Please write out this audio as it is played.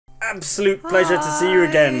Absolute pleasure to see you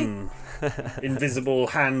again. Invisible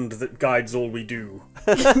hand that guides all we do.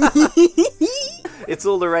 It's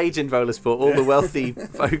all the rage in Volasport. All the wealthy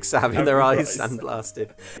folks having their eyes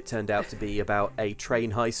sandblasted. It turned out to be about a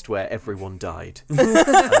train heist where everyone died.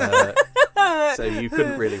 So you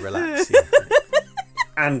couldn't really relax.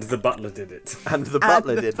 And the butler did it. And the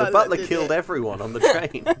butler did. The butler killed everyone on the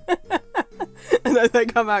train. And then they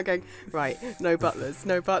come out going, right, no butlers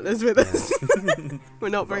with us. We're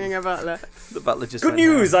not bringing a butler. The butler just Good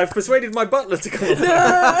news, I've persuaded my butler to come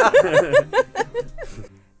along.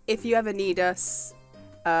 If you ever need us,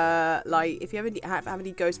 if you ever have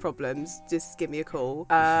any ghost problems, just give me a call,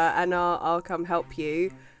 and I'll come help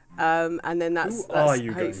you. And then that's are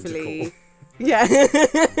you hopefully going to call? Yeah.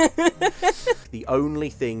 The only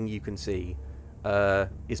thing you can see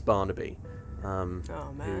is Barnaby. Oh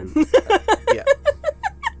man. Yeah.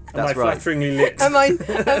 That's Am I right. flatteringly lit? Am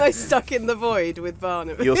I stuck in the void with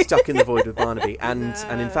Barnaby? You're stuck in the void with Barnaby, and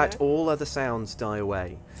in fact all other sounds die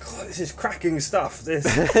away. God, this is cracking stuff. This.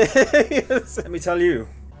 Yes. Let me tell you.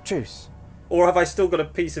 Truce. Or have I still got a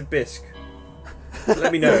piece of bisque?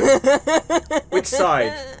 Let me know. Which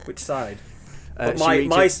side? Which side? But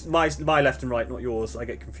my left and right, not yours. I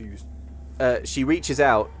get confused. She reaches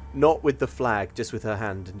out, not with the flag, just with her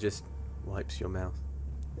hand, and just wipes your mouth.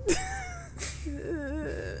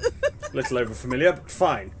 A little over familiar, but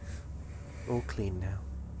fine. All clean now.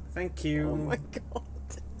 Thank you. Oh my god.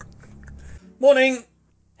 Morning.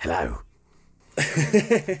 Hello.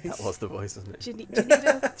 That was the voice, wasn't it? Do you need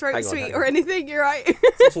a throat sweet or anything? You're right.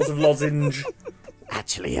 Some sort of lozenge.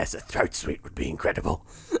 Actually, yes, a throat sweet would be incredible.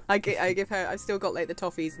 I give her. I've still got like the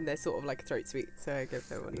toffees, and they're sort of like a throat sweet, so I give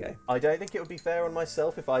her one. Okay. I don't think it would be fair on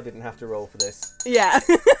myself if I didn't have to roll for this. Yeah.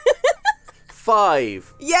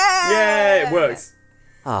 5. Yeah. Yeah, it works.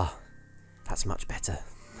 Ah, that's much better.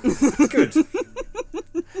 Good.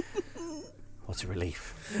 What a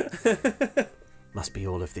relief. Must be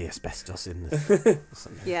all of the asbestos in the...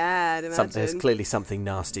 Yeah, I'd imagine. There's clearly something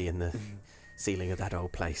nasty in the ceiling of that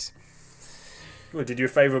old place. Well, did you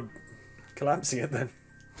favour collapsing it then?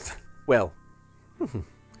 Well,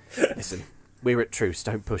 listen, we're at truce,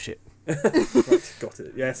 don't push it. Right, got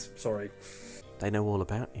it. Yes, sorry. They know all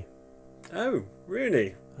about you. Oh,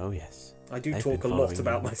 really? Oh, yes. I do They've talk a been lot following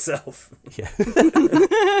about you. myself. Yeah.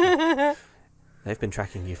 They've been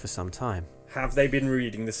tracking you for some time. Have they been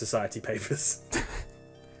reading the society papers?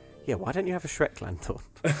 Yeah, why don't you have a Shrek lantern?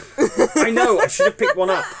 I know, I should have picked one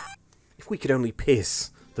up. If we could only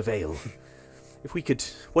pierce the veil. If we could,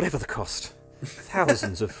 whatever the cost.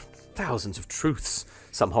 Thousands of truths.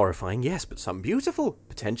 Some horrifying, yes, but some beautiful,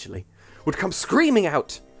 potentially, would come screaming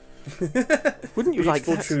out. Wouldn't you like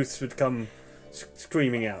Beautiful that? truths would come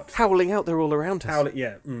screaming out. Howling out, they're all around us. Howling,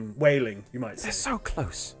 yeah, wailing, you might say. They're so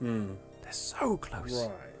close. They're so close.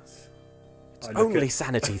 Right. It's only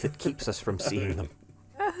sanity that keeps us from seeing them.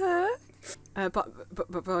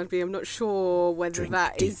 But Barnaby, I'm not sure whether Drink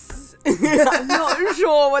that deep. is. I'm not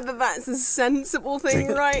sure whether that's a sensible thing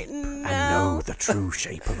Drink right deep and now. know the true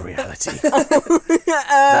shape of reality.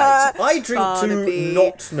 I drink Barnaby. to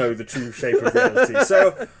not know the true shape of reality,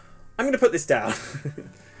 so I'm going to put this down.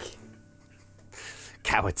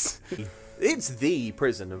 Cowards. It's the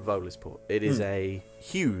prison of Volasport. It is a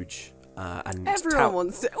huge and Everyone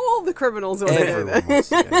wants to. All the criminals want to go Everyone there. wants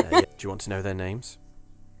to go there. Yeah. Do you want to know their names?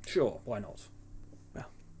 Sure, why not? Well,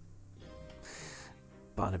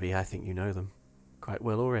 Barnaby, I think you know them quite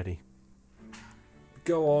well already.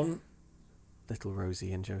 Go on. Little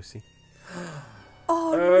Rosie and Josie.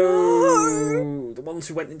 Oh, the ones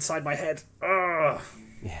who went inside my head. Ugh.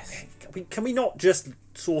 Yes. Can we not just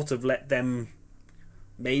sort of let them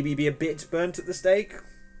maybe be a bit burnt at the stake?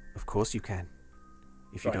 Of course you can.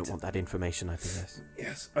 If you Right. don't want that information I possess.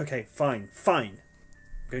 Yes, okay, fine. I'm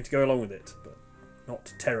going to go along with it, but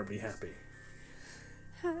not terribly happy.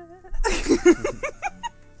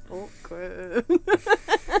 Awkward.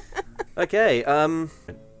 Okay,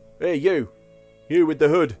 hey you with the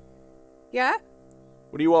hood. Yeah?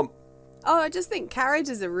 What do you want? Oh, I just think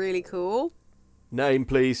carriages are really cool. Name,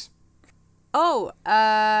 please. Oh,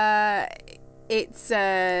 it's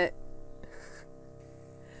a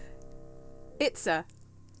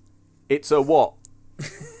It's a what?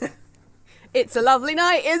 It's a lovely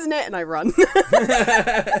night, isn't it? And I run.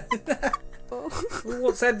 Well,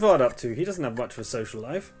 what's Edvard up to? He doesn't have much of a social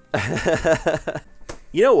life.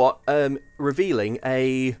 You know what? Revealing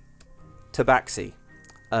a tabaxi.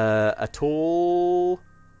 A tall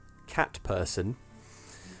cat person.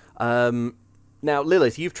 Now,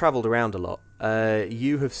 Lilith, you've travelled around a lot.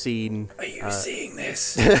 You have seen... Are you seeing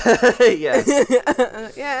this? Yeah.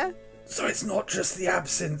 Yeah. So it's not just the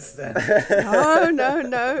absinthe then.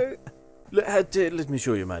 No. Let me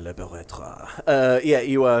show you my laboratoire. Yeah,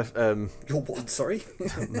 you are. Your what? Sorry.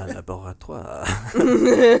 My laboratoire.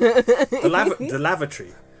 The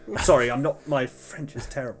lavatory. Sorry, I'm not. My French is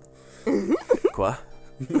terrible. Quoi?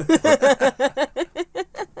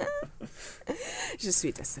 Je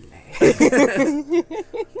suis désolé.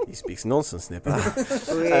 He speaks nonsense, n'est pas?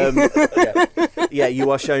 Oui. Yeah,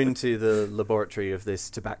 you are shown to the laboratory of this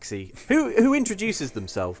tabaxi. Who introduces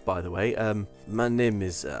themselves, by the way? My name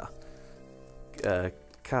is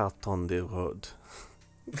Carton de Road.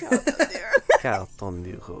 Carton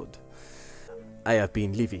de Road. I have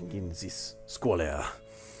been living in this squalor.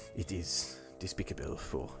 It is despicable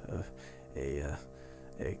for a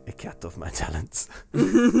cat of my talents.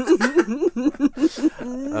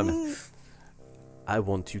 I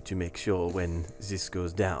want you to make sure when this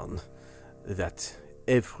goes down that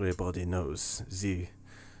everybody knows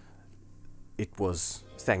it was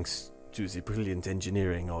thanks to the brilliant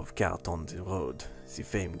engineering of Carton de Road, the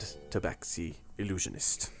famed tabaxi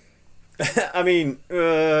illusionist. I mean,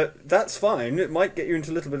 that's fine. It might get you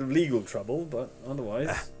into a little bit of legal trouble, but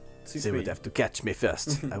otherwise... They would have to catch me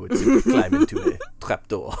first. I would simply climb into a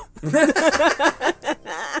trapdoor.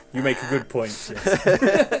 You make a good point,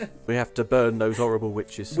 yes. We have to burn those horrible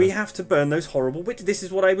witches. So. We have to burn those horrible witches. This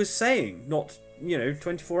is what I was saying, not,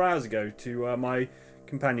 24 hours ago to my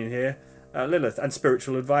companion here, Lilith, and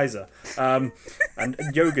spiritual advisor, and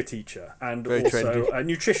yoga teacher, and very also trendy. a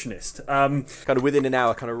nutritionist. Kind of within an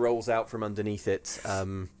hour, kind of rolls out from underneath it.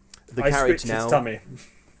 The I carriage scratched now. its tummy.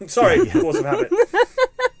 Sorry, force of habit.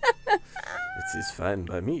 It is fine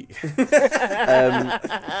by me.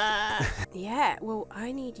 Yeah, well,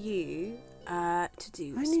 I need you to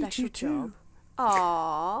do a I need special you too. job.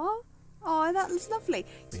 Aww, that was lovely.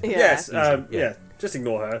 Yeah. Yes, yeah. yeah. Just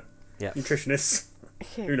ignore her. Yeah. Nutritionists.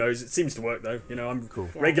 Who knows? It seems to work though. I'm Cool.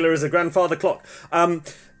 regular as a grandfather clock.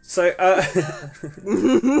 So anyway,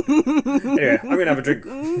 I'm gonna have a drink.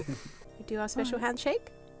 We do our special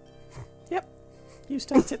handshake. Yep. You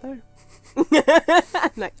start it though.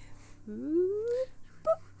 Like,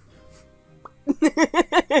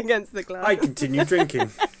 against the glass. I continue drinking.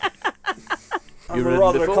 I'm You're a in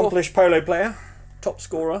rather the four? accomplished polo player, top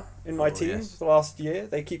scorer in my team yes. for the last year.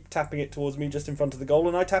 They keep tapping it towards me just in front of the goal,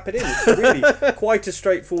 and I tap it in. It's really quite a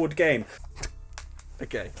straightforward game.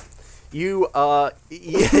 Okay. You are.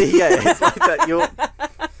 Yeah, it's like that. You're.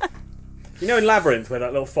 In Labyrinth where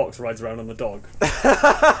that little fox rides around on the dog.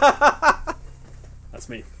 That's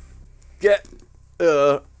me. Get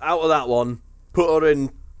out of that one. Put her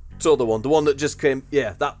in the other one. The one that just came.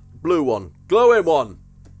 Yeah, that blue one. Glowing one.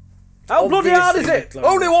 How bloody hard is it? Glowing.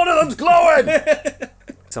 Only one of them's glowing!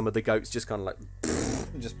 Some of the goats just kind of like.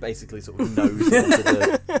 Just basically sort of nose into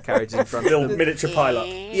the carriage in front of Little them. miniature pile up.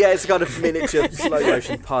 Yeah, it's a kind of miniature slow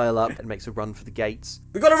motion pile up and makes a run for the gates.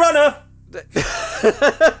 We got a runner!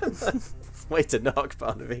 Way to knock,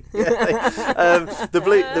 Barnaby. Yeah,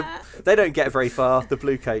 they don't get very far. The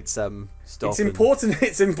blue coats stop. It's important.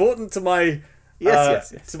 It's important to my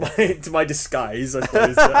Yes. to my disguise, I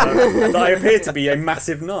suppose, that I appear to be a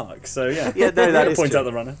massive narc. So yeah, Yeah, no, I'm that gonna is point true. out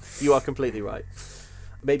the runner. You are completely right.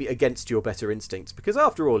 Maybe against your better instincts, because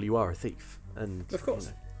after all, you are a thief. And Of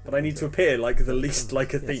course, but I need to appear like the least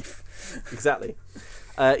like a thief. Exactly.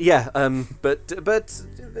 But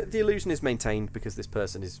the illusion is maintained because this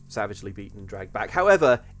person is savagely beaten and dragged back.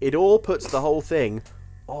 However, it all puts the whole thing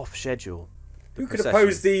off schedule. Who could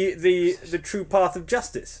oppose the true path of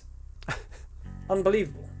justice?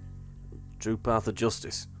 Unbelievable. True path of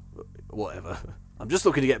justice. Whatever. I'm just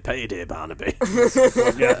looking to get paid here, Barnaby.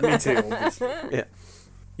 Yeah, me too. Obviously. Yeah.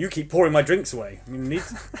 You keep pouring my drinks away. I need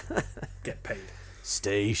to get paid.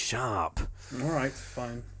 Stay sharp. All right,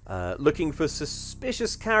 fine. Looking for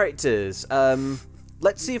suspicious characters.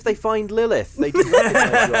 Let's see if they find Lilith. They did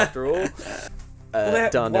recognize you after all.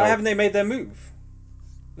 Why haven't they made their move?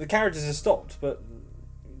 The carriages have stopped, but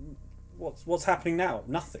what's happening now?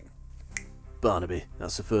 Nothing. Barnaby,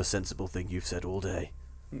 that's the first sensible thing you've said all day.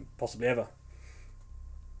 Possibly ever.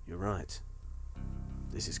 You're right.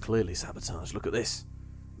 This is clearly sabotage. Look at this.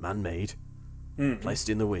 Man-made. Placed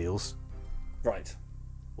in the wheels. Right.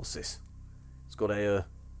 What's this? It's got a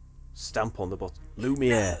stamp on the bottom.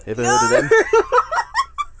 Lumiere. Ever heard of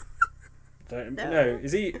them? No.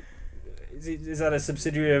 Is that a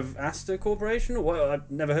subsidiary of Astor Corporation or what?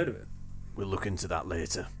 I've never heard of it. We'll look into that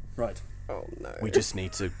later. Right. Oh no. We just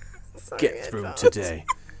need to Sorry, get through Edward. today.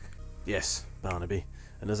 Yes, Barnaby.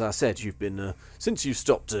 And as I said, you've been since you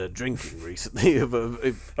stopped drinking recently.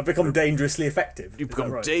 I've become dangerously effective. You've Is that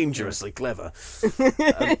become right? dangerously clever.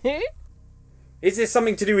 Is this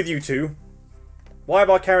something to do with you two? Why have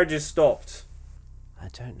our carriages stopped? I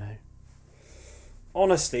don't know.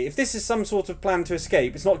 Honestly, if this is some sort of plan to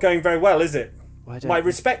escape, it's not going very well, is it? My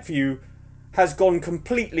respect for you has gone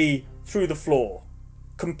completely through the floor.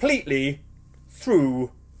 Completely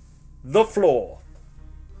through the floor.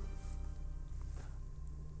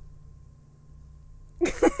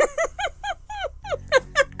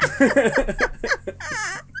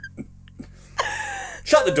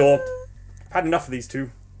 Shut the door. I've had enough of these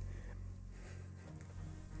two.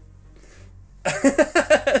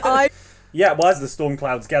 Yeah, well, as the storm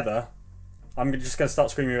clouds gather, I'm just going to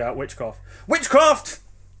start screaming about witchcraft. Witchcraft!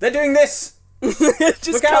 They're doing this! Just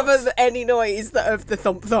Look cover out! any noise of the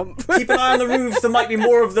thump thump. Keep an eye on the roofs. There might be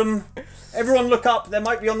more of them. Everyone, look up. There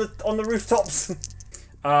might be on the rooftops.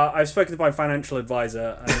 I've spoken to my financial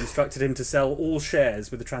advisor and instructed him to sell all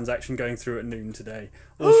shares with the transaction going through at noon today.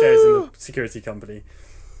 All shares in the security company.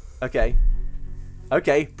 Okay.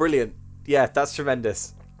 Okay, brilliant. Yeah, that's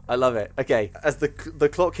tremendous. I love it. Okay, as the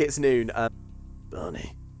clock hits noon,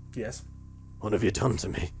 Barney, Yes. what have you done to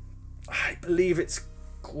me? I believe it's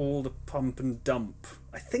called a pump and dump.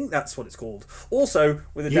 I think that's what it's called. Also,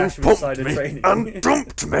 with a dash of insider training. And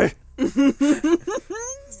dumped me.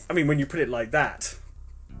 I mean, when you put it like that,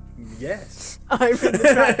 yes. I'm in the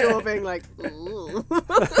trapdoor being like, ooh.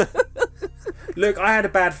 Look, I had a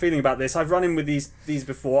bad feeling about this. I've run in with these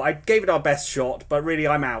before. I gave it our best shot, but really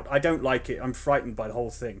I'm out. I don't like it. I'm frightened by the whole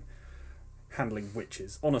thing. Handling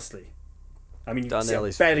witches, honestly. I mean, you can see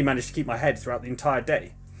I barely managed to keep my head throughout the entire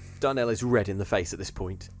day. Darnell is red in the face at this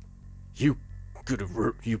point. You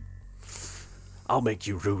I'll make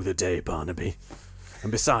you rue the day, Barnaby.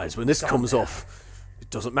 And besides, when this comes off, it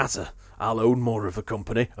doesn't matter. I'll own more of a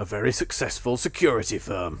company, a very successful security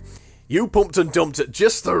firm. You pumped and dumped at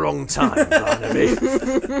just the wrong time, Barnaby.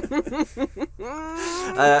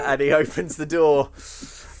 And he opens the door,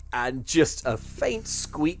 and just a faint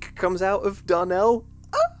squeak comes out of Darnell.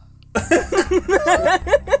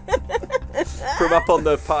 From up on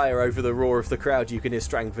the pyre over the roar of the crowd, you can hear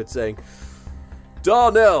Strangford saying,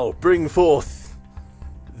 Darnell, bring forth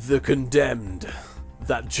the condemned,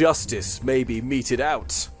 that justice may be meted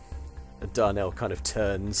out. And Darnell kind of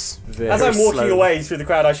turns very As I'm walking slowly. away through the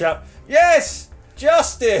crowd, I shout, Yes!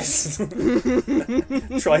 Justice!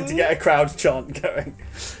 Trying to get a crowd chant going.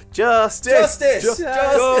 Justice! Justice!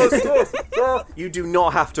 Justice! You do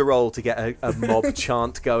not have to roll to get a mob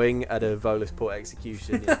chant going at a Volisport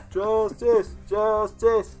execution. Yeah. Justice!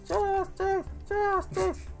 Justice! Justice!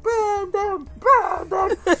 Justice! Burn them! Burn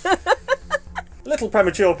them! A little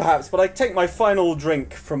premature, perhaps, but I take my final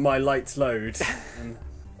drink from my light load. And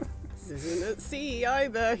Isn't at sea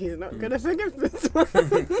either. He's not going to forgive this one.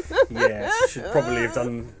 yes, should probably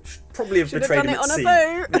have betrayed him done it at on sea.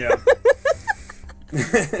 a boat. Yeah.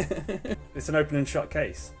 It's an open and shut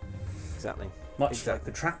case. Exactly. Much like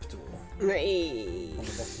the trapdoor. On the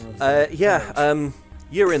bottom of the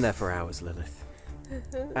You're in there for hours, Lilith.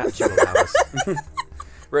 Actual hours.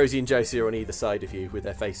 Rosie and Josie are on either side of you with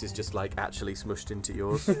their faces just like actually smushed into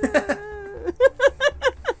yours.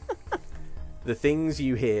 The things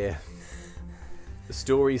you hear, the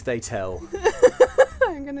stories they tell.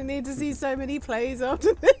 I'm going to need to see so many plays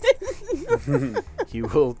after this. You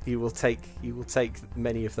will take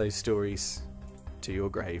many of those stories to your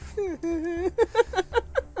grave.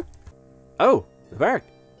 Oh, the barrack.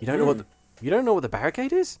 You don't know what the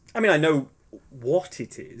barricade is? I mean, I know what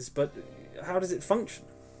it is, but how does it function?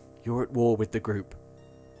 You're at war with the group,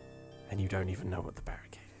 and you don't even know what the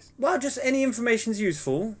barricade is. Well, just any information's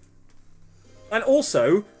useful. And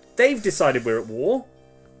also, they've decided we're at war.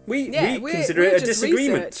 We consider it a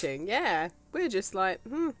disagreement. Researching. Yeah, we're just like,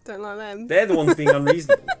 don't like them. They're the ones being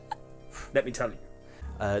unreasonable. Let me tell you.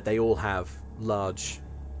 They all have large,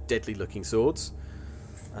 deadly-looking swords,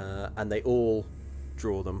 and they all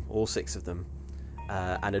draw them, all 6 of them,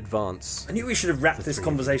 and advance. I knew we should have wrapped this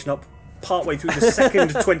conversation up partway through the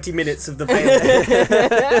second 20 minutes of the veil.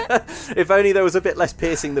 If only there was a bit less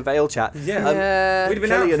piercing the veil chat. Yeah. We'd have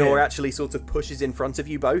been out Eleanor here. actually sort of pushes in front of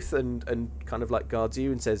you both and kind of like guards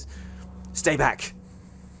you and says, "Stay back.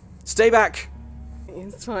 Stay back."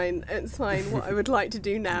 It's fine. It's fine. What I would like to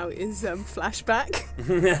do now is flashback.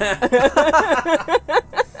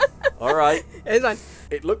 All right. It's fine.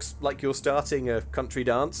 It looks like you're starting a country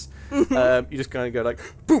dance. You just kind of go like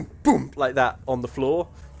boom, boom, like that on the floor.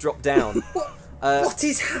 Drop down. What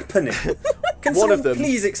is happening? Can One of someone them-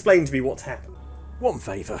 please explain to me what's happened? One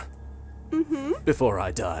favour. Before I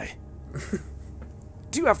die.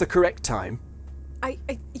 Do you have the correct time?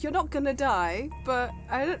 You're not gonna die, but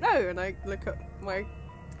I don't know. And I look at my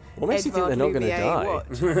What makes you think they're not going to die?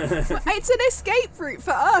 watch. Well, it's an escape route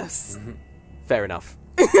for us. Fair enough.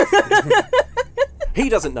 He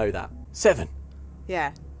doesn't know that. 7.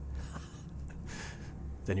 Yeah.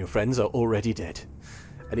 Then your friends are already dead.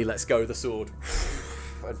 And he lets go of the sword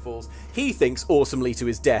and falls. He thinks awesomely to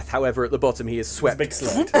his death. However, at the bottom he is swept Big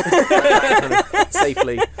slide.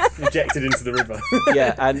 safely. Ejected into the river.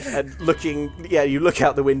 Yeah, and looking... Yeah, you look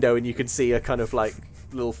out the window and you can see a kind of like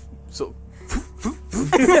little sort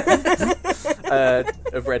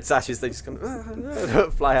of red sashes. They just kind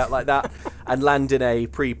of fly out like that and land in a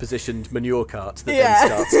pre-positioned manure cart that then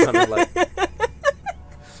starts kind of like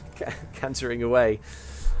cantering away.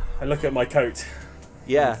 I look at my coat.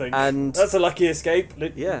 Yeah, Think, and that's a lucky escape.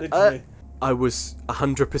 Literally. I was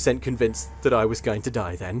 100% convinced that I was going to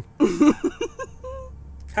die then.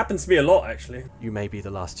 Happens to me a lot, actually. You may be the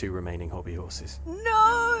last 2 remaining hobby horses.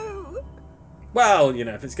 No! Well, you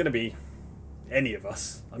know, if it's going to be any of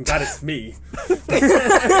us, I'm glad it's me.